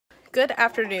Good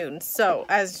afternoon. So,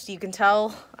 as you can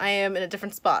tell, I am in a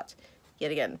different spot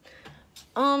yet again.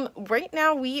 Right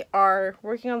now we are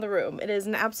working on the room. It is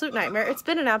an absolute nightmare. It's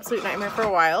been an absolute nightmare for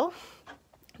a while.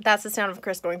 That's the sound of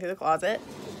Chris going through the closet.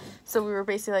 So we were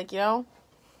basically like, you know,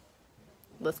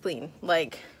 let's clean.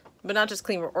 Like, but not just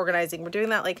clean, we're organizing. We're doing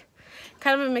that like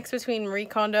kind of a mix between Marie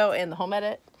Kondo and the home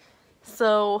edit.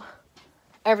 So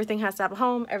everything has to have a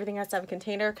home, everything has to have a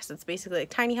container because it's basically like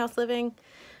tiny house living.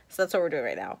 So that's what we're doing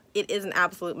right now. It is an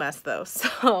absolute mess though.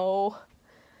 So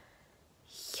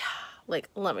yeah, like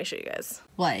let me show you guys.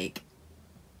 Like,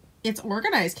 it's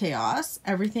organized chaos.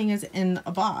 Everything is in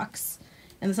a box.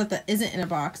 And the stuff that isn't in a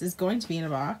box is going to be in a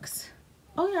box.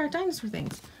 Oh yeah, our dinosaur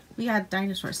things. We had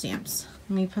dinosaur stamps.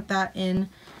 Let me put that in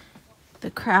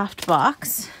the craft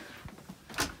box.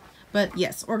 But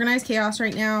yes, organized chaos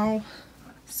right now.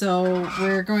 So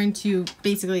we're going to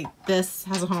basically, this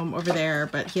has a home over there,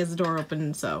 but he has the door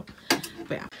open, so,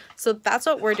 but yeah. So that's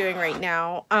what we're doing right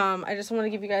now. I just want to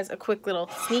give you guys a quick little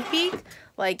sneak peek.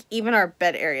 Like, even our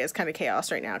bed area is kind of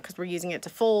chaos right now because we're using it to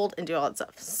fold and do all that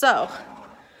stuff. So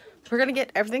we're going to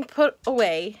get everything put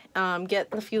away, get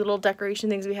a few little decoration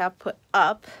things we have put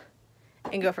up,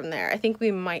 and go from there. I think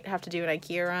we might have to do an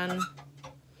IKEA run.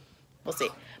 We'll see.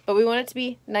 But we want it to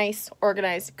be nice,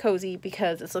 organized, cozy,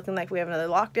 because it's looking like we have another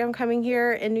lockdown coming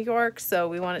here in New York, so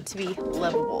we want it to be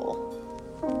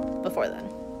livable before then.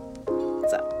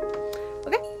 So,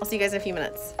 okay, I'll see you guys in a few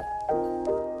minutes.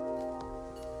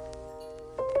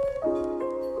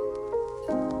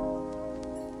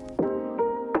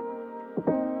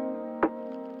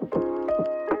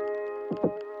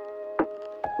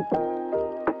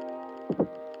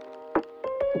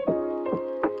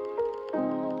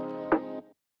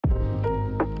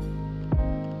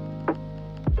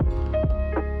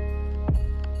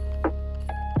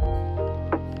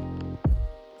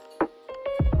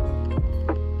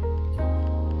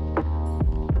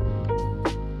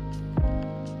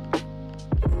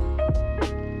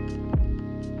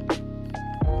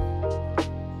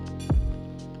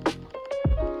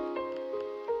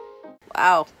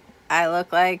 Wow, I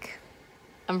look like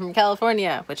I'm from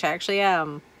California, which I actually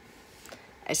am.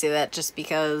 I say that just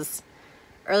because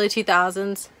early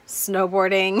 2000s,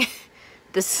 snowboarding,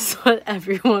 this is what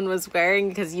everyone was wearing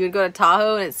because you would go to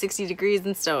Tahoe and it's 60 degrees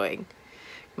and snowing.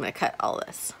 I'm gonna cut all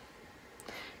this.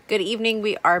 Good evening,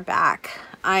 we are back.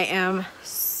 I am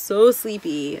so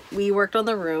sleepy. We worked on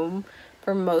the room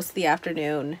for most of the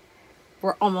afternoon.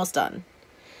 We're almost done.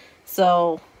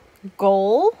 So,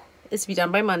 goal is to be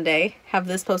done by Monday, have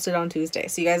this posted on Tuesday,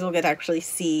 so you guys will get to actually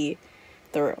see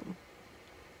the room.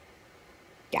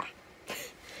 Yeah.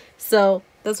 So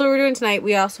that's what we're doing tonight.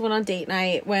 We also went on date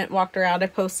night, walked around. I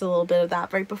posted a little bit of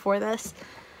that right before this,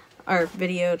 or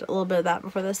videoed a little bit of that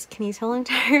before this. Can you tell I'm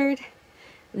tired?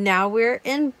 Now we're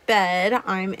in bed.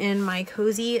 I'm in my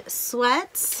cozy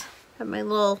sweats. I have my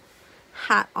little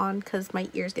hat on because my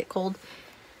ears get cold.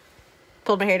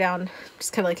 Pulled my hair down,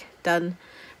 just kind of like done.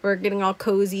 We're getting all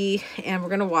cozy and we're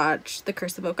going to watch The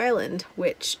Curse of Oak Island,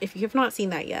 which if you have not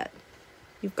seen that yet,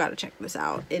 you've got to check this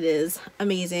out. It is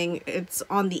amazing. It's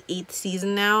on the 8th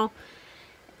season now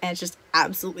and it's just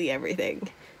absolutely everything.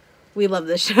 We love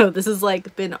this show. This has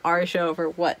like been our show for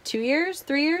what, 2 years?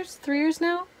 3 years? 3 years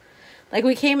now? Like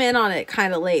we came in on it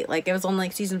kind of late. Like it was on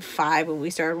like season 5 when we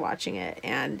started watching it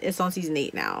and it's on season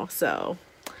 8 now. So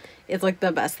it's like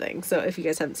the best thing. So if you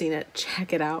guys haven't seen it,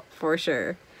 check it out for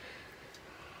sure.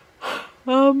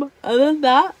 Other than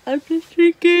that, I'm just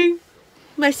drinking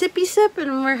my sippy sip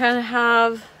and we're gonna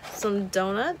have some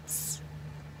donuts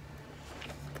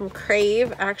from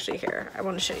Crave. Actually, here, I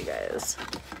want to show you guys.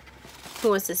 Who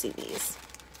wants to see these?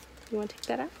 You want to take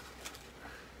that out?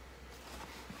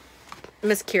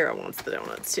 Miss Kira wants the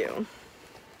donuts too.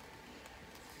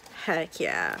 Heck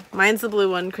yeah. Mine's the blue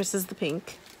one, Chris is the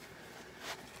pink.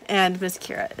 And Miss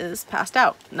Kira is passed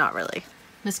out. Not really.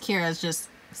 Miss Kira is just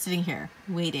sitting here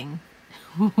waiting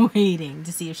waiting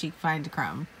to see if she can find a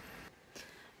crumb.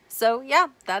 So yeah,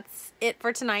 that's it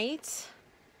for tonight.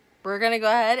 We're gonna go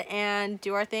ahead and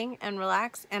do our thing and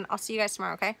relax, and I'll see you guys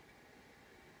tomorrow, okay?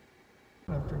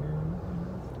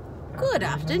 Good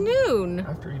afternoon.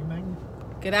 After evening.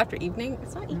 Good after evening?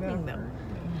 It's not evening though.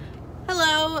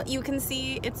 Hello, you can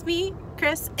see it's me,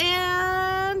 Chris,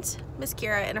 and Miss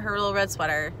Kira in her little red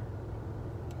sweater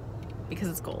because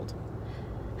it's cold.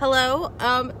 Hello,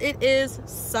 it is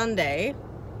Sunday,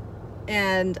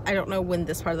 and I don't know when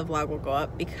this part of the vlog will go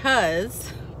up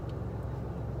because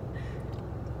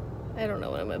I don't know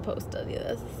when I'm gonna post any of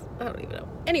this. I don't even know.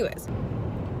 Anyways,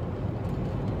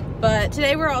 But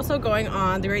today we're also going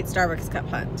on the Great Starbucks Cup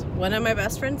Hunt. One of my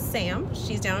best friends, Sam,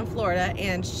 she's down in Florida,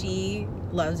 and she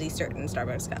loves these certain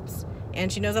Starbucks cups.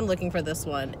 And she knows I'm looking for this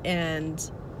one.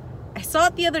 And I saw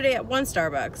it the other day at one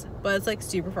Starbucks, but it's like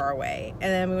super far away.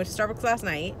 And then we went to Starbucks last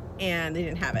night, and they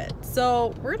didn't have it.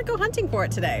 So we're gonna go hunting for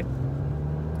it today.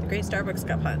 The Great Starbucks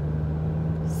Cup Hunt.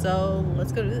 So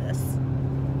let's go do this.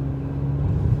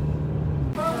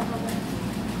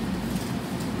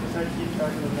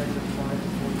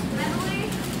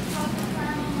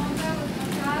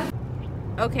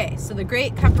 Okay, so the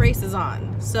Great Cup Race is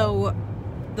on. So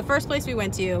the first place we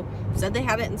went to said they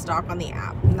had it in stock on the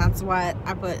app, and that's what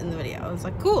I put in the video. I was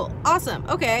like, cool, awesome,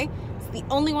 okay. It's the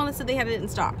only one that said they had it in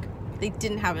stock. They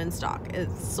didn't have it in stock.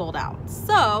 It's sold out.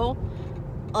 So,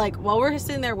 like, while we're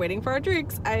sitting there waiting for our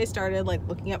drinks, I started like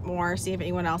looking up more, see if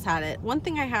anyone else had it. One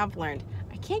thing I have learned,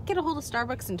 I can't get a hold of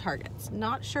Starbucks and Targets.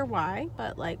 Not sure why,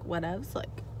 but like whatevs,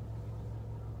 like,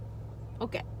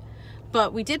 okay.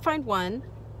 But we did find one,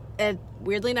 and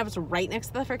weirdly enough, it's right next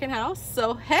to the freaking house.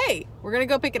 So hey, we're gonna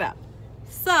go pick it up.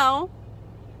 So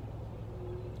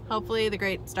hopefully the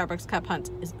Great Starbucks Cup Hunt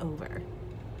is over.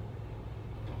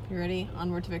 You ready?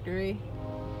 Onward to victory.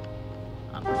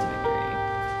 Onward to victory.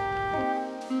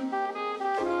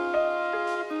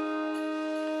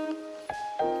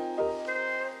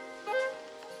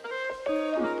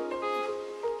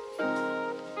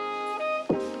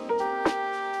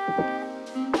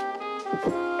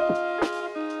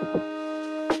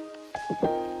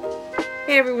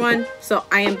 Hey everyone, so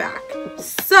I am back.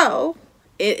 So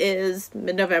it is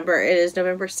mid-November. It is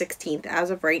November 16th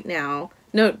as of right now.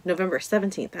 No, November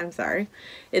 17th, I'm sorry.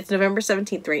 It's November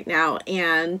 17th right now,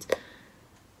 and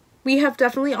we have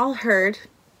definitely all heard,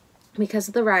 because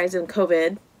of the rise in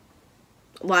COVID,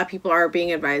 a lot of people are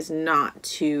being advised not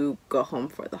to go home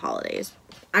for the holidays.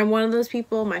 I'm one of those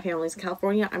people. My family's in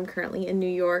California. I'm currently in New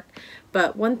York.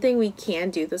 But one thing we can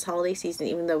do this holiday season,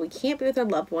 even though we can't be with our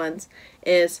loved ones,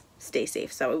 is stay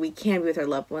safe. So we can be with our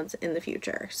loved ones in the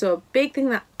future. So a big thing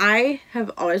that I have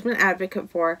always been an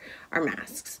advocate for are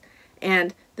masks.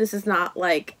 And this is not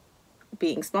like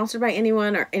being sponsored by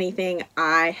anyone or anything.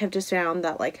 I have just found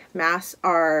that like masks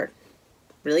are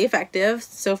really effective.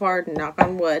 So far, knock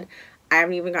on wood, I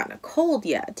haven't even gotten a cold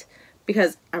yet,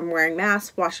 because I'm wearing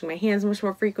masks, washing my hands much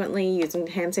more frequently, using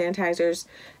hand sanitizers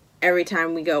every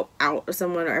time we go out with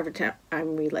someone, or every time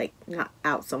we like, not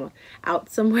out someone,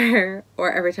 out somewhere, or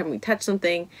every time we touch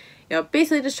something. You know,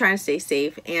 basically just trying to stay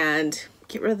safe and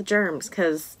get rid of the germs,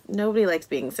 because nobody likes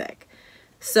being sick.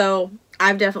 So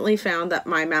I've definitely found that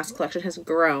my mask collection has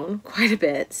grown quite a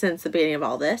bit since the beginning of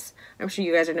all this. I'm sure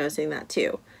you guys are noticing that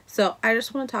too. So I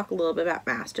just want to talk a little bit about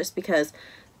masks, just because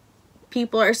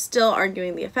people are still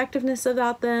arguing the effectiveness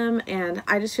about them, and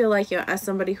I just feel like, you know, as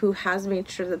somebody who has made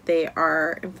sure that they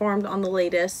are informed on the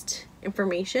latest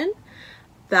information,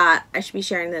 that I should be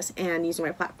sharing this and using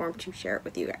my platform to share it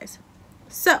with you guys.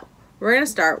 So we're going to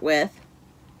start with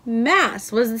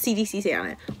masks. What does the CDC say on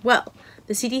it? Well,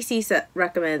 the CDC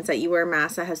recommends that you wear a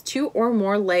mask that has 2 or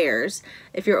more layers.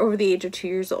 If you're over the age of 2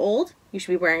 years old, you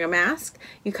should be wearing a mask.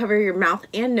 You cover your mouth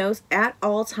and nose at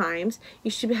all times.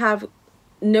 You should have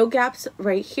no gaps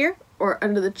right here or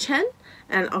under the chin,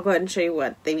 and I'll go ahead and show you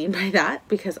what they mean by that,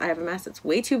 because I have a mask that's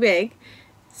way too big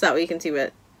so that way you can see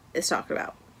what it's talking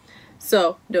about.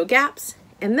 So no gaps.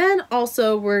 And then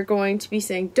also we're going to be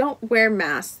saying don't wear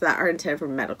masks that are intended for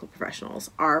medical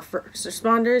professionals. Our first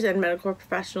responders and medical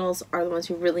professionals are the ones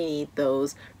who really need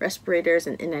those respirators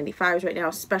and N95s right now,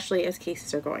 especially as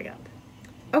cases are going up.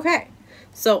 Okay,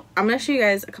 so I'm going to show you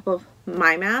guys a couple of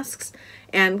my masks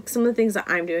and some of the things that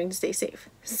I'm doing to stay safe.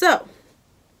 So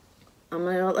I'm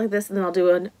going to go like this, and then I'll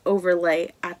do an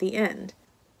overlay at the end.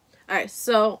 Alright,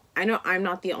 so I know I'm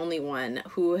not the only one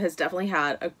who has definitely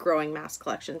had a growing mask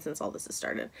collection since all this has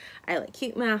started. I like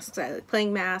cute masks, I like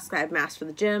playing masks, I have masks for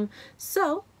the gym.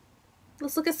 So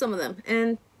let's look at some of them,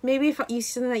 and maybe if you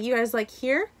see something that you guys like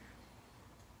here,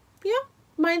 yeah,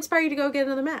 might inspire you to go get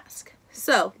another mask.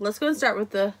 So let's go and start with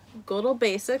the good old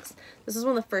basics. This is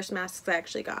one of the first masks I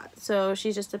actually got. So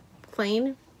she's just a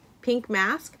plain pink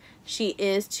mask. She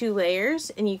is 2 layers,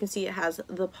 and you can see it has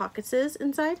the pockets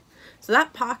inside. So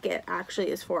that pocket actually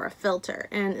is for a filter,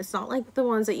 and it's not like the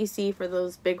ones that you see for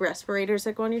those big respirators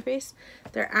that go on your face.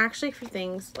 They're actually for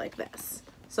things like this.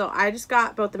 So I just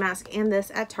got both the mask and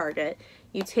this at Target.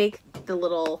 You take the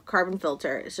little carbon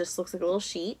filter, it just looks like a little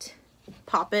sheet,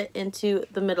 pop it into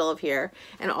the middle of here,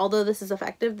 and although this is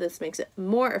effective, this makes it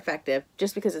more effective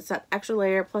just because it's that extra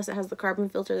layer, plus it has the carbon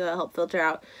filter that'll help filter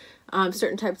out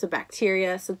certain types of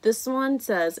bacteria. So this one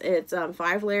says it's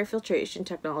 5-layer filtration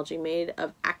technology made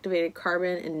of activated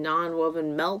carbon and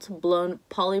non-woven melt blown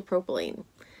polypropylene.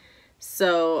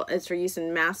 So it's for use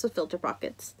in masks with filter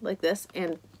pockets like this.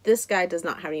 And this guy does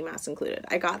not have any masks included.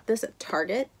 I got this at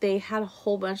Target. They had a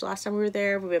whole bunch last time we were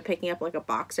there. We've been picking up like a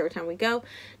box every time we go,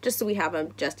 just so we have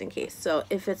them just in case. So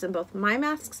it fits in both my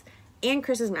masks and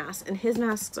Chris's mask, and his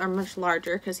masks are much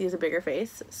larger because he has a bigger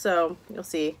face. So you'll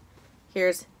see,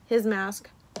 here's his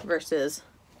mask versus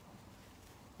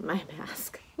my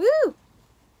mask. Woo!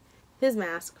 His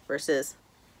mask versus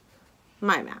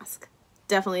my mask.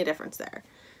 Definitely a difference there.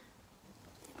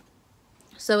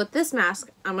 So with this mask,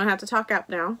 I'm going to have to talk up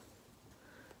now.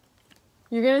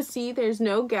 You're going to see there's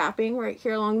no gapping right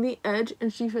here along the edge,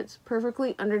 and she fits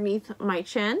perfectly underneath my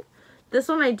chin. This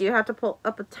one I do have to pull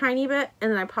up a tiny bit,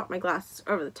 and then I pop my glasses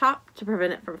over the top to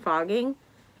prevent it from fogging.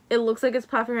 It looks like it's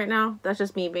puffy right now. That's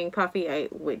just me being puffy. I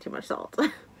ate way too much salt.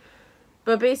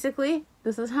 But basically,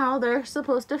 this is how they're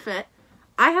supposed to fit.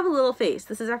 I have a little face.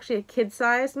 This is actually a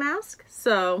kid-sized mask,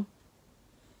 so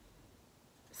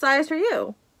size for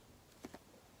you.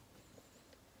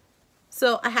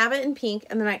 So I have it in pink,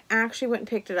 and then I actually went and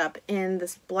picked it up in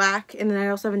this black, and then I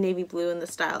also have a navy blue in the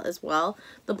style as well.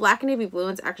 The black and navy blue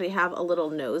ones actually have a little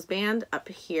nose band up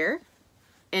here,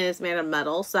 and it's made of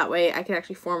metal, so that way I can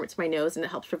actually form it to my nose, and it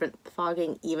helps prevent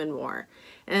fogging even more.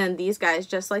 And these guys,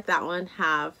 just like that one,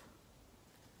 have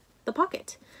the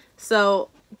pocket. So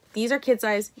these are kid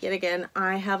size. Yet again,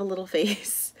 I have a little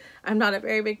face. I'm not a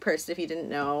very big person if you didn't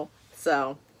know,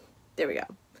 so there we go.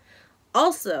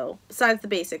 Also, besides the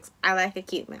basics, I like a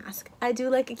cute mask. I do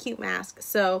like a cute mask.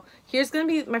 So here's going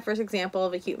to be my first example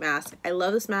of a cute mask. I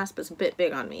love this mask, but it's a bit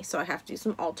big on me, so I have to do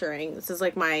some altering. This is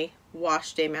like my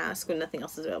wash day mask when nothing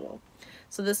else is available.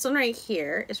 So this one right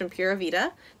here is from Pura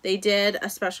Vida. They did a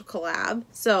special collab.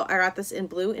 So I got this in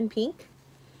blue and pink.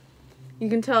 You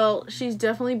can tell she's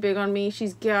definitely big on me.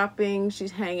 She's gapping,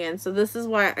 she's hanging. So this is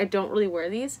why I don't really wear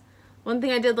these. One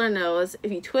thing I did learn though is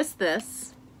if you twist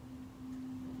this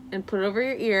and put it over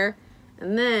your ear,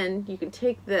 and then you can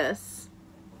take this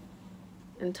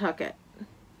and tuck it,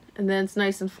 and then it's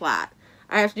nice and flat.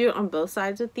 I have to do it on both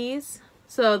sides with these,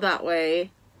 so that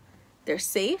way they're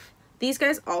safe. These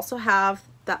guys also have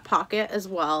that pocket as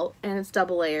well, and it's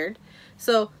double layered.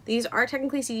 So these are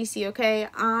technically CDC okay.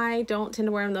 I don't tend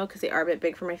to wear them though because they are a bit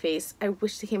big for my face. I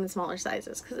wish they came in smaller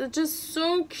sizes because it's just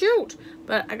so cute,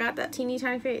 but I got that teeny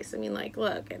tiny face. I mean, like,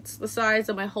 look, it's the size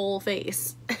of my whole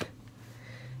face.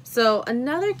 So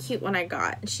another cute one I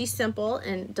got, she's simple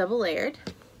and double layered.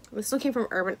 This one came from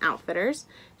Urban Outfitters.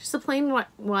 Just a plain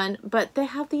one, but they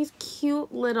have these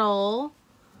cute little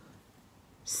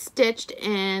stitched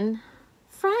in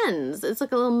friends. It's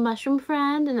like a little mushroom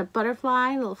friend and a butterfly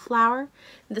and a little flower.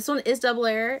 This one is double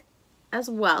layered as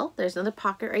well. There's another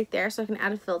pocket right there so I can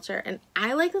add a filter, and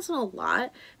I like this one a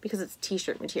lot because it's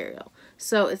t-shirt material.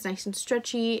 So it's nice and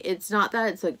stretchy. It's not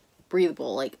that it's like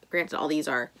breathable. Like, granted, all these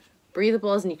are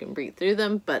breathables and you can breathe through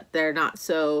them, but they're not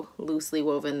so loosely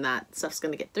woven that stuff's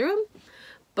gonna get through them.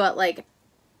 But like,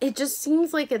 it just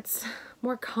seems like it's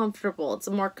more comfortable. It's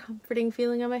a more comforting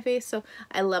feeling on my face, so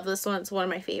I love this one. It's one of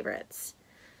my favorites.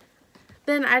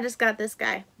 Then I just got this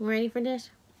guy. Ready for this?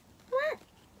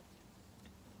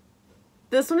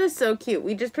 This one is so cute.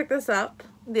 We just picked this up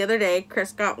the other day.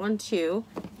 Chris got one too.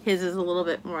 His is a little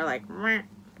bit more like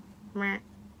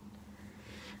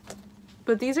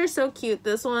but these are so cute.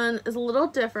 This one is a little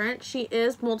different. She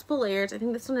is multiple layers. I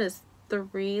think this one is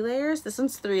 3 layers. This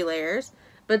one's 3 layers,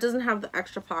 but it doesn't have the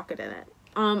extra pocket in it.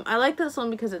 I like this one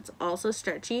because it's also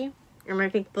stretchy, and I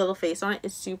think the little face on it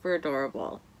is super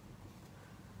adorable.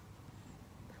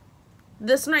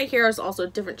 This one right here is also a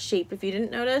different shape if you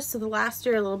didn't notice. So the last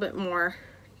two are a little bit more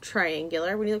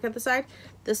triangular when you look at the side.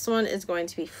 This one is going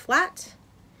to be flat.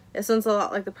 This one's a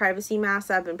lot like the privacy masks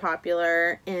that have been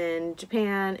popular in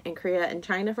Japan and Korea and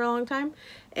China for a long time.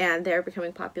 And they're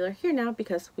becoming popular here now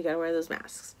because we gotta wear those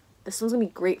masks. This one's gonna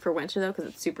be great for winter though because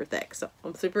it's super thick. So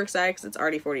I'm super excited because it's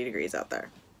already 40 degrees out there.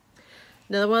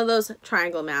 Another one of those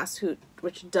triangle masks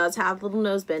which does have a little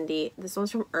nose bendy. This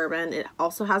one's from Urban. It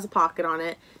also has a pocket on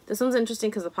it. This one's interesting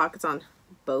because the pocket's on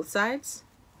both sides.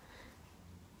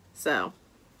 So,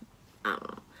 I don't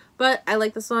know. But I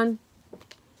like this one.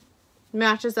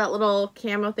 Matches that little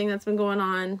camo thing that's been going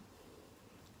on.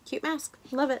 Cute mask.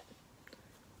 Love it.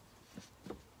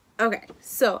 Okay,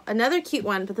 so another cute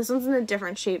one, but this one's in a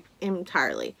different shape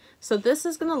entirely. So this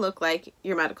is going to look like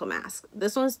your medical mask.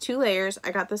 This one's 2 layers.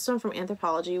 I got this one from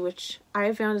Anthropologie, which I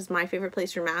have found is my favorite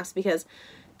place for masks because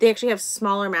they actually have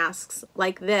smaller masks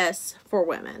like this for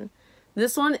women.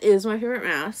 This one is my favorite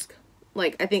mask,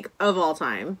 like I think of all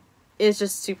time. It's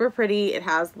just super pretty. It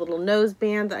has a little nose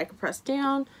band that I can press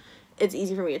down. It's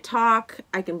easy for me to talk.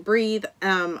 I can breathe.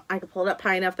 I can pull it up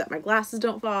high enough that my glasses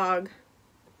don't fog.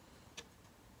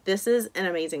 this is an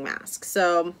amazing mask.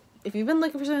 So if you've been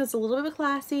looking for something that's a little bit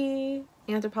classy,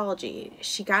 Anthropologie,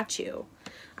 she got you.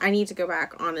 I need to go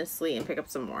back, honestly, and pick up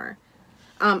some more.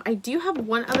 I do have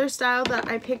one other style that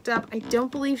I picked up. I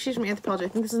don't believe she's from Anthropologie. I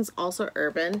think this one's also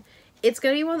Urban. It's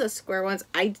going to be one of the square ones.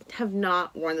 I have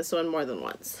not worn this one more than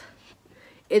once.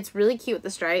 It's really cute with the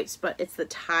stripes, but it's the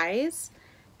ties.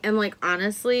 And, like,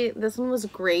 honestly, this one was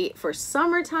great for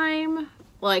summertime.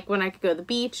 Like, when I could go to the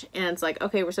beach, and it's like,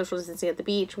 okay, we're social distancing at the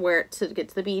beach. Wear it to get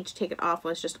to the beach, take it off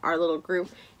when it's just our little group.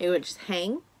 It would just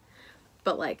hang.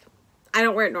 But, like, I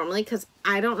don't wear it normally because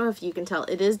I don't know if you can tell.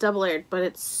 It is double-layered, but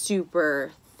it's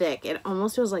super thick. It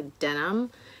almost feels like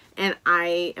denim. And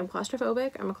I am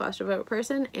claustrophobic. I'm a claustrophobic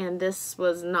person, and this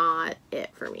was not it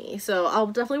for me. So I'll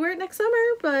definitely wear it next summer,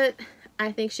 but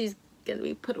I think she's going to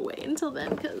be put away until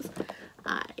then because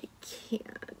I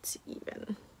can't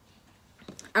even.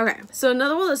 Okay, so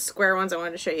another one of the square ones I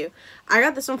wanted to show you. I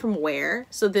got this one from Wear.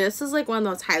 So this is like one of the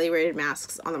most highly rated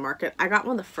masks on the market. I got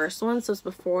one of the first ones, so it's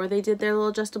before they did their little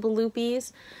adjustable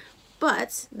loopies.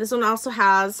 But this one also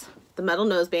has the metal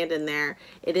noseband in there.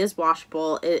 It is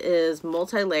washable. It is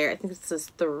multi-layer. I think it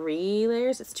says 3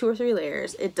 layers. It's 2 or 3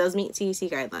 layers. It does meet CDC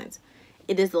guidelines.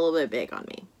 It is a little bit big on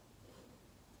me.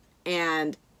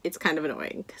 And it's kind of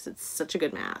annoying because it's such a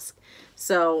good mask.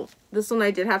 So this one I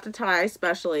did have to tie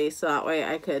especially so that way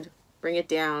I could bring it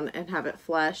down and have it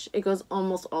flush. It goes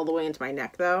almost all the way into my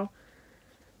neck though.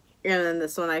 And then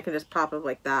this one I can just pop up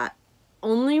like that.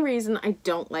 Only reason I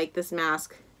don't like this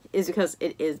mask is because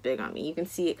it is big on me. You can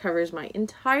see it covers my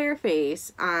entire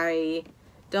face. I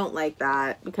don't like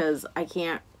that because I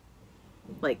can't,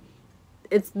 like,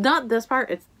 it's not this part,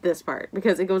 it's this part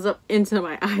because it goes up into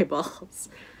my eyeballs.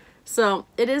 So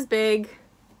it is big.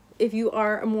 If you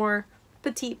are a more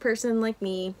petite person like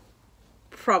me,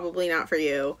 probably not for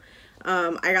you.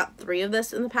 I got 3 of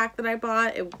this in the pack that I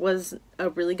bought. It was a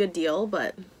really good deal,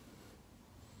 but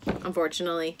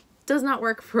unfortunately does not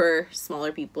work for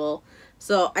smaller people.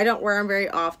 So I don't wear them very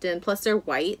often. Plus they're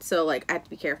white, so like I have to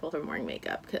be careful if I'm wearing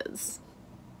makeup because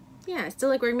yeah, I still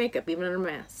like wearing makeup even under a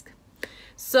mask.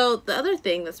 So the other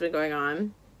thing that's been going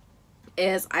on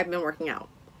is I've been working out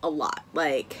a lot.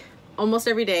 Like almost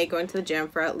every day, going to the gym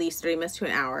for at least 30 minutes to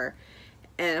an hour.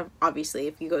 And obviously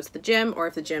if you go to the gym or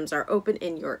if the gyms are open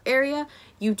in your area,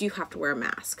 you do have to wear a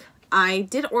mask. I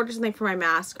did order something for my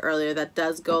mask earlier that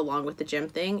does go along with the gym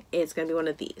thing. It's going to be one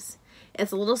of these.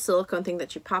 It's a little silicone thing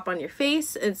that you pop on your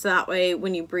face. It's that way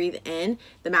when you breathe in,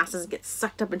 the mask doesn't get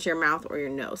sucked up into your mouth or your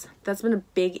nose. That's been a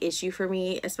big issue for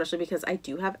me, especially because I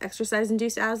do have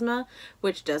exercise-induced asthma,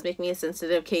 which does make me a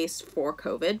sensitive case for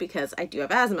COVID because I do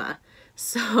have asthma.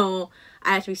 So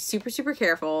I have to be super, super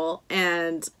careful.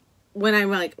 And when I'm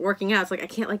like working out, it's like I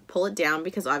can't like pull it down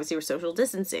because obviously we're social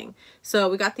distancing. So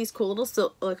we got these cool little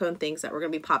silicone things that we're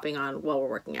going to be popping on while we're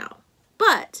working out.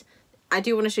 But I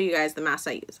do want to show you guys the masks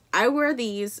I use. I wear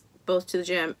these both to the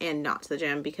gym and not to the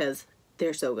gym because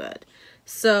they're so good.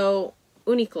 So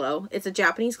Uniqlo, it's a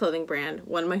Japanese clothing brand,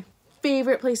 one of my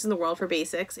favorite places in the world for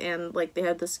basics, and like they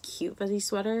have this cute fuzzy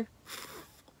sweater.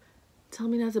 Tell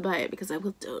me not to buy it because I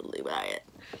will totally buy it.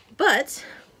 But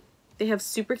they have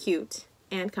super cute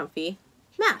and comfy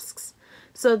masks.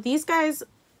 So these guys,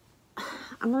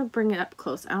 I'm going to bring it up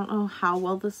close. I don't know how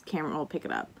well this camera will pick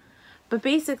it up. But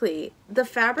basically, the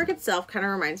fabric itself kind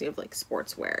of reminds me of like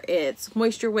sportswear. It's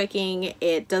moisture wicking.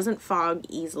 It doesn't fog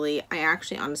easily. I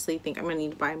actually honestly think I'm going to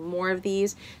need to buy more of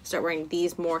these. Start wearing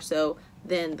these more so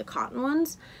than the cotton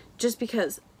ones. Just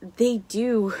because they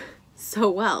do so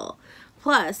well.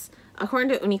 Plus, according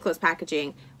to Uniqlo's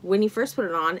packaging, when you first put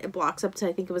it on, it blocks up to,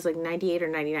 I think it was like 98 or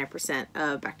 99%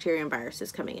 of bacteria and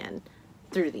viruses coming in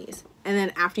through these. And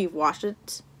then after you've washed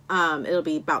it, it'll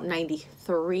be about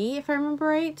 93 if I remember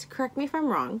right. Correct me if I'm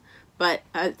wrong. But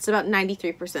it's about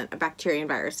 93% of bacteria and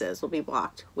viruses will be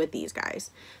blocked with these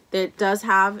guys. It does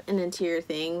have an interior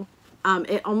thing.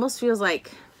 It almost feels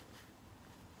like,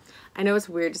 I know it's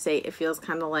weird to say, it feels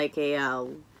kind of like a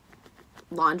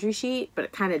laundry sheet, but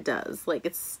it kind of does. Like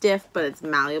it's stiff, but it's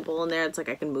malleable in there. It's like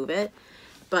I can move it.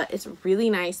 But it's really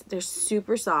nice. They're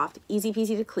super soft, easy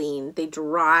peasy to clean. They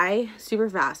dry super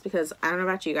fast because I don't know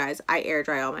about you guys, I air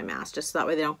dry all my masks just so that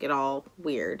way they don't get all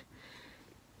weird.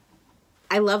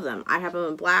 I love them. I have them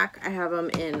in black. I have them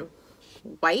in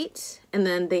white, and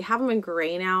then they have them in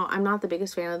gray now. I'm not the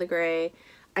biggest fan of the gray.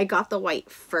 I got the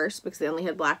white first because they only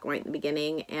had black and white in the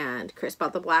beginning, and Chris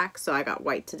bought the black, so I got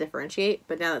white to differentiate.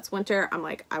 But now that's winter, I'm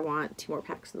like, I want 2 more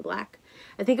packs of the black.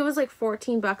 I think it was like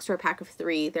 $14 for a pack of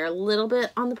 3. They're a little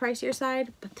bit on the pricier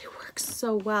side, but they work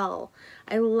so well.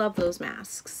 I love those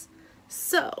masks.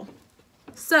 So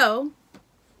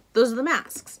those are the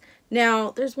masks.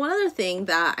 Now, there's one other thing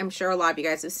that I'm sure a lot of you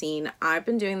guys have seen. I've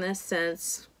been doing this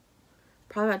since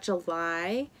probably about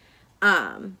July.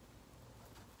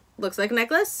 Looks like a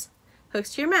necklace,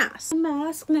 hooks to your mask.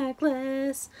 Mask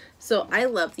necklace. So I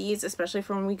love these, especially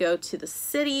for when we go to the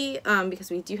city,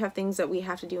 because we do have things that we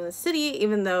have to do in the city,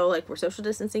 even though like we're social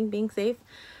distancing, being safe,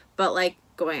 but like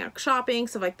going out shopping,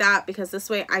 stuff like that, because this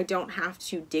way I don't have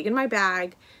to dig in my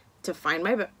bag to find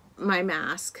my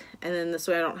mask, and then this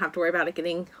way I don't have to worry about it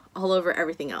getting all over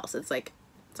everything else. It's like,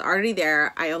 it's already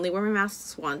there. I only wear my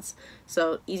masks once,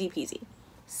 so easy peasy.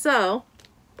 So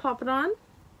pop it on.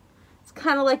 It's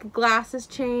kind of like a glasses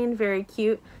chain, very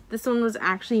cute. This one was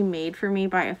actually made for me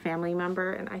by a family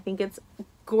member, and I think it's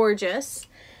gorgeous.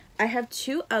 I have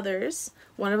two others.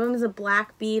 One of them is a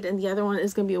black bead, and the other one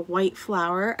is going to be a white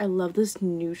flower. I love this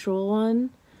neutral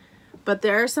one. But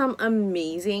there are some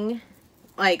amazing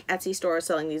like Etsy stores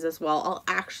selling these as well. I'll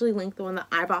actually link the one that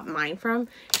I bought mine from.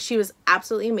 She was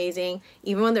absolutely amazing.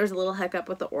 Even when there was a little hiccup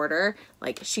with the order,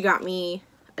 like she got me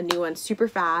a new one super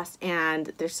fast,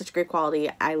 and they're such great quality.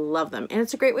 I love them, and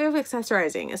it's a great way of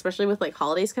accessorizing, especially with like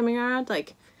holidays coming around,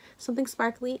 like something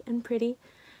sparkly and pretty.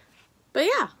 But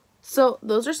yeah, so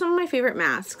those are some of my favorite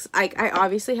masks. I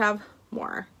obviously have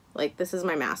more. Like this is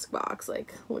my mask box.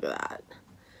 Like look at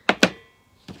that.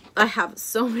 I have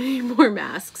so many more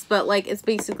masks, but like it's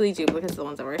basically duplicates of the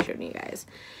ones I've already shown you guys,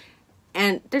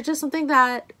 and they're just something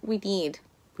that we need.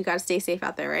 We got to stay safe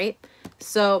out there, right?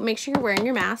 So make sure you're wearing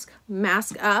your mask.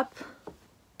 Mask up,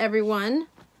 everyone.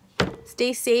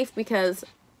 Stay safe, because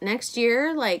next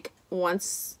year, like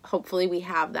once hopefully we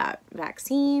have that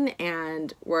vaccine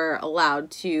and we're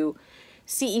allowed to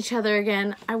see each other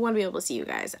again, I want to be able to see you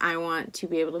guys. I want to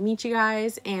be able to meet you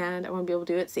guys, and I want to be able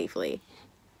to do it safely.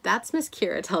 That's Miss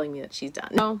Kira telling me that she's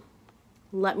done. So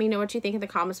let me know what you think in the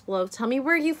comments below. Tell me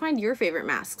where you find your favorite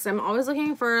masks. I'm always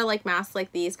looking for like masks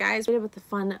like these guys with the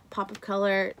fun pop of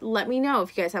color. Let me know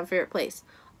if you guys have a favorite place.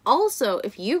 Also,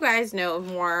 if you guys know of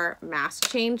more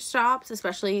mask change shops,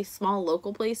 especially small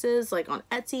local places like on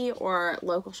Etsy or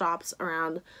local shops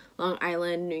around Long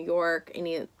Island, New York,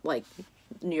 any like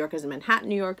New York as in Manhattan,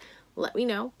 New York, let me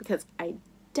know, because I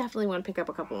definitely want to pick up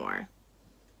a couple more.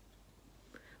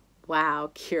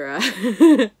 Wow,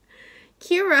 Kira.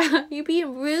 Kira, you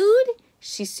being rude?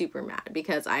 She's super mad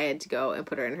because I had to go and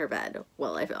put her in her bed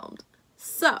while I filmed.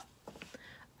 So,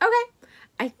 okay.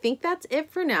 I think that's it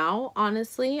for now,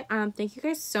 honestly. Thank you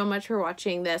guys so much for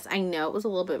watching this. I know it was a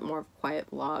little bit more of a quiet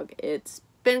vlog. It's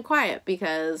been quiet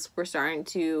because we're starting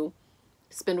to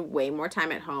spend way more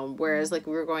time at home, whereas like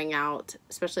we were going out,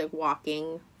 especially like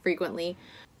walking frequently.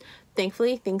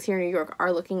 Thankfully, things here in New York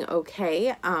are looking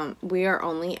okay. We are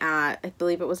only at, I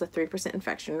believe it was a 3%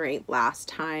 infection rate last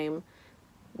time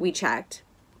we checked,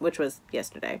 which was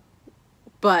yesterday.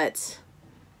 But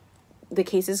the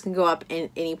cases can go up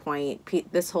at any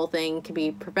point. This whole thing can be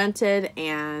prevented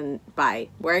and by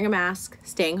wearing a mask,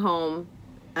 staying home,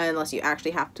 unless you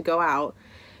actually have to go out,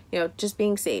 you know, just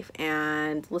being safe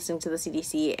and listening to the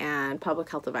CDC and public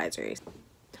health advisories.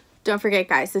 Don't forget,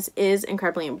 guys, this is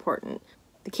incredibly important.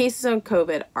 The cases of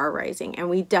COVID are rising, and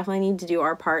we definitely need to do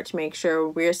our part to make sure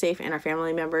we're safe and our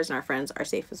family members and our friends are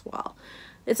safe as well.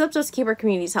 It's up to us to keep our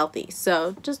communities healthy,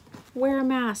 so just wear a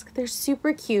mask. They're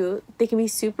super cute. They can be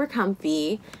super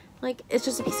comfy. Like, it's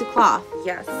just a piece of cloth.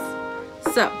 Yes.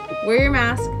 So, wear your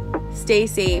mask, stay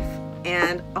safe,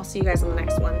 and I'll see you guys on the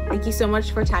next one. Thank you so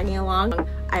much for tagging along.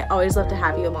 I always love to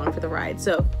have you along for the ride.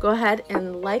 So go ahead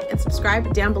and like and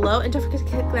subscribe down below, and don't forget to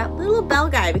click that little bell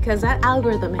guy, because that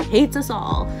algorithm hates us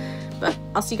all. But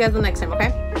I'll see you guys the next time, okay?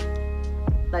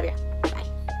 Love ya.